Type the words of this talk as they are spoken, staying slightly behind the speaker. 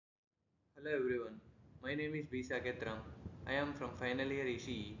Hello everyone, my name is Saketh Ram. I am from final year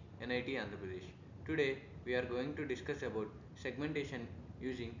ECE, NIT Andhra Pradesh. Today we are going to discuss about segmentation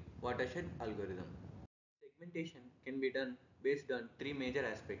using watershed algorithm. Segmentation can be done based on three major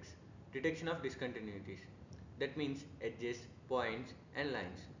aspects: detection of discontinuities, that means edges, points, and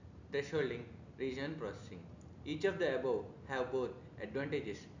lines; thresholding; region processing. Each of the above have both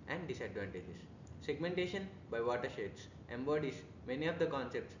advantages and disadvantages. Segmentation by watersheds embodies many of the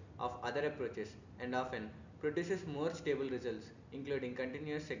concepts of other approaches and often produces more stable results, including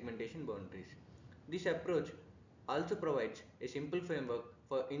continuous segmentation boundaries. This approach also provides a simple framework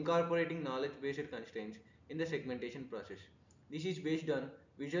for incorporating knowledge-based constraints in the segmentation process. This is based on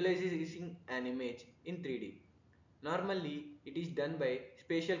visualizing an image in 3D. Normally, it is done by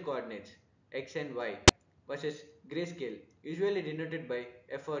spatial coordinates x and y versus grayscale, usually denoted by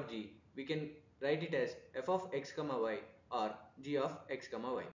f or g. We can write it as f of x, y or g of x,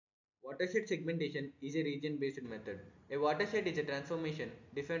 y. Watershed segmentation is a region-based method. A watershed is a transformation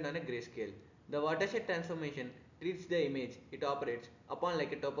defined on a grayscale. The watershed transformation treats the image it operates upon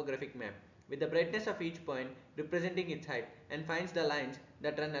like a topographic map, with the brightness of each point representing its height, and finds the lines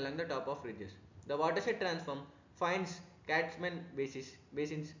that run along the top of ridges. The watershed transform finds catchment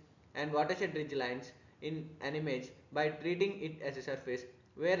basins and watershed ridge lines in an image by treating it as a surface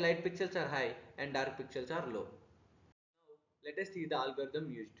where light pixels are high and dark pixels are low. Now, let us see the algorithm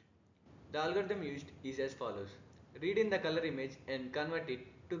used. The algorithm used is as follows. Read in the color image and convert it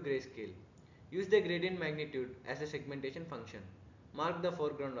to grayscale. Use the gradient magnitude as a segmentation function. Mark the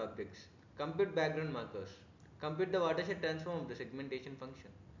foreground objects. Compute background markers. Compute the watershed transform of the segmentation function.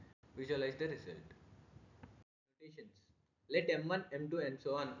 Visualize the result. Notations. Let M1, M2 and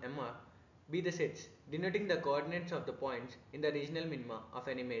so on MR be the sets denoting the coordinates of the points in the regional minima of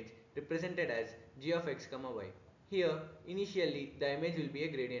an image represented as g of x, y. Here, initially the image will be a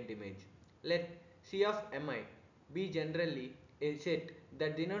gradient image. Let C of Mi be generally a set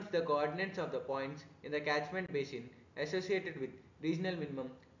that denotes the coordinates of the points in the catchment basin associated with regional minimum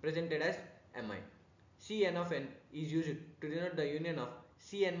presented as Mi. Cn of n is used to denote the union of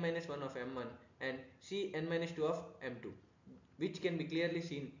Cn-1 of M1 and Cn-2 of M2, which can be clearly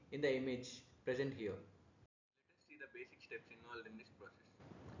seen in the image present here. Let us see the basic steps involved in this process.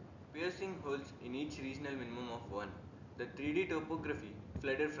 Piercing holes in each regional minimum of 1. The 3D topography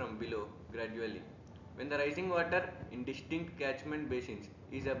flooded from below gradually. When the rising water in distinct catchment basins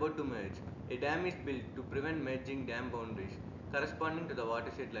is about to merge, a dam is built to prevent merging dam boundaries corresponding to the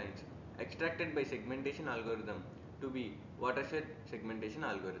watershed lines extracted by segmentation algorithm to be watershed segmentation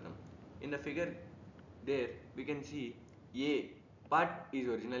algorithm. In the figure there we can see A part is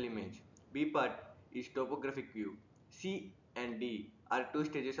original image, B part is topographic view, C and D are two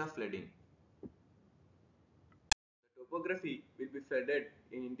stages of flooding. The topography will be flooded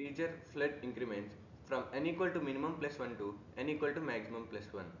in integer flood increments from n equal to minimum plus 1 to n equal to maximum plus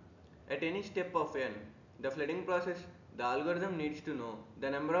 1. At any step of n, the flooding process, the algorithm needs to know the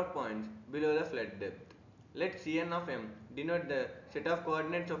number of points below the flood depth. Let Cn of m denote the set of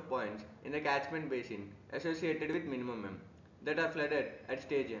coordinates of points in the catchment basin associated with minimum m that are flooded at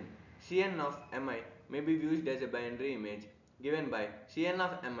stage n. Cn of mi may be used as a binary image given by Cn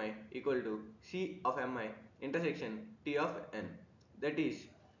of mi equal to C of mi intersection T of n. That is,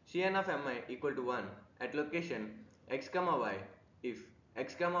 Cn of mi equal to 1 at location x, y if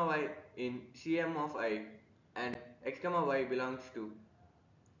x, y in Cm of I and x, y belongs to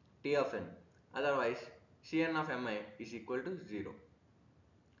T of n. Otherwise, Cn of mi is equal to 0.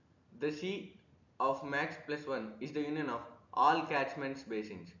 The C of max plus 1 is the union of all catchment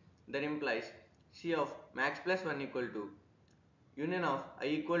basins. That implies C of max plus 1 equal to union of I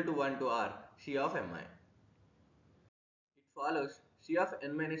equal to 1 to R C of mi. It follows C of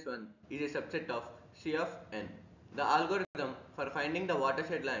n minus 1 is a subset of C of n. The algorithm for finding the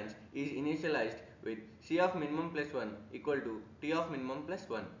watershed lines is initialized with C of minimum plus 1 equal to T of minimum plus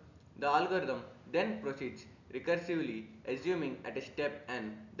 1. The algorithm then proceeds recursively assuming at a step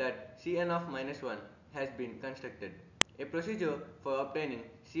n that Cn of minus 1 has been constructed. A procedure for obtaining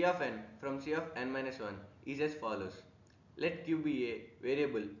C of n from C of n minus 1 is as follows. Let Q be a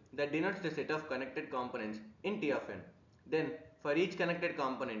variable that denotes the set of connected components in T of n. Then, for each connected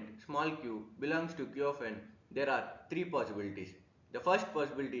component, small q belongs to Q of n, there are three possibilities. The first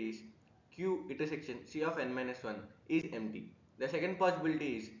possibility is Q intersection C of n minus 1 is empty. The second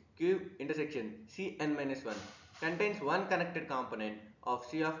possibility is Q intersection C n minus 1 contains one connected component of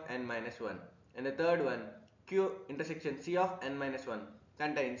C of n minus 1. And the third one, Q intersection C of n minus 1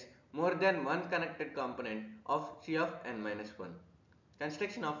 contains more than one connected component of C of n minus 1.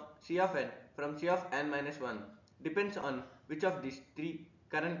 Construction of C of n from C of n minus 1 depends on which of these three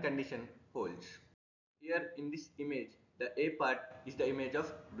current condition holds. Here in this image, the A part is the image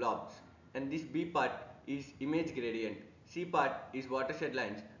of blobs and this B part is image gradient. C part is watershed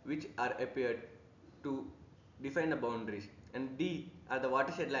lines which are appeared to define the boundaries, and D are the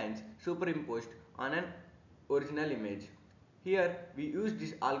watershed lines superimposed on an original image. Here we use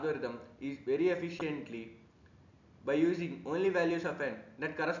this algorithm is very efficiently by using only values of n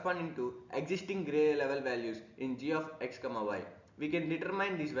that corresponding to existing gray level values in g of x comma y. We can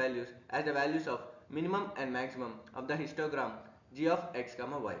determine these values as the values of minimum and maximum of the histogram g of x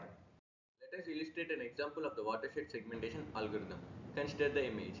comma y. Let us illustrate an example of the watershed segmentation algorithm. Consider the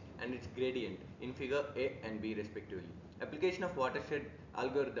image and its gradient in figure A and B respectively. Application of watershed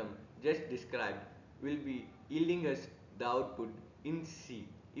algorithm just described will be yielding us the output in C.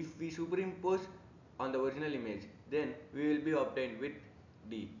 If we superimpose on the original image, then we will be obtained with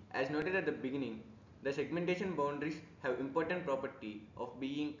D. As noted at the beginning, the segmentation boundaries have important property of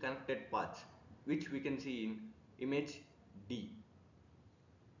being connected paths, which we can see in image D.